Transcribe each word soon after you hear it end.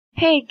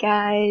Hey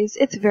guys,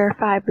 it's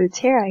Verified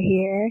Butera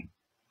here.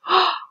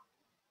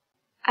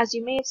 As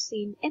you may have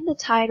seen in the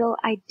title,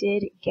 I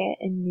did get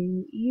a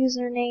new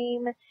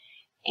username,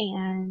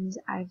 and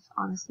I've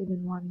honestly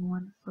been wanting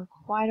one for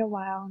quite a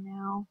while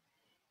now.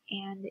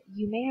 And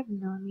you may have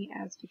known me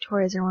as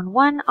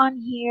Victoria011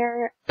 on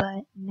here,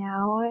 but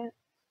now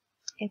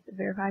it's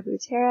Verified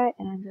Butera,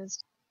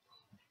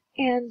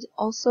 and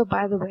also,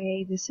 by the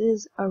way, this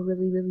is a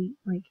really,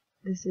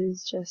 this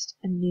is just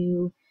a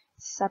new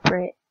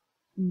separate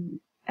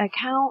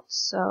account,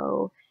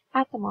 so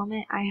at the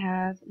moment I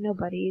have no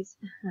buddies.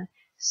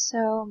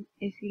 So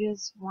if you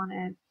just want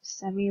to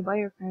send me a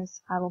buddy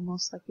request, I will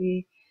most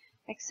likely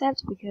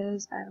accept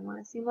because I don't want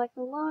to seem like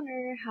a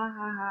loner, ha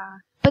ha ha.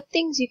 But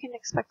things you can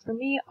expect from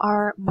me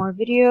are more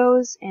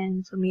videos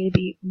and for me to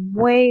be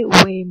way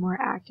more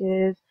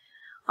active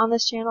on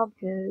this channel,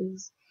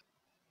 because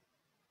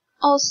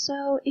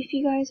also, if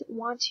you guys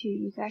want to,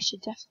 you guys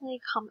should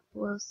definitely comment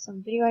below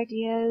some video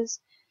ideas,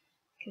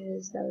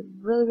 because that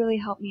would really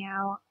help me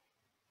out.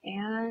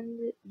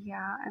 And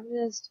yeah, I'm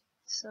just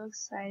so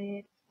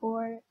excited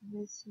for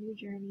this new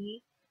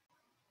journey.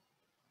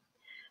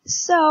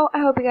 So I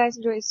hope you guys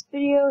enjoyed this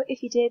video.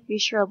 If you did, be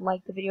sure to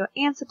like the video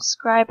and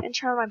subscribe and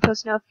turn on my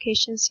post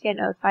notifications to get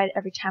notified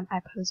every time I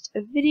post a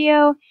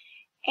video.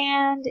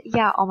 And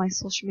yeah, all my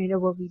social media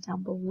will be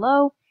down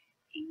below.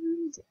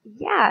 And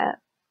yeah,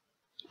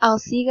 I'll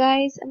see you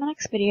guys in the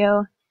next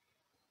video.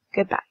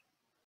 Goodbye.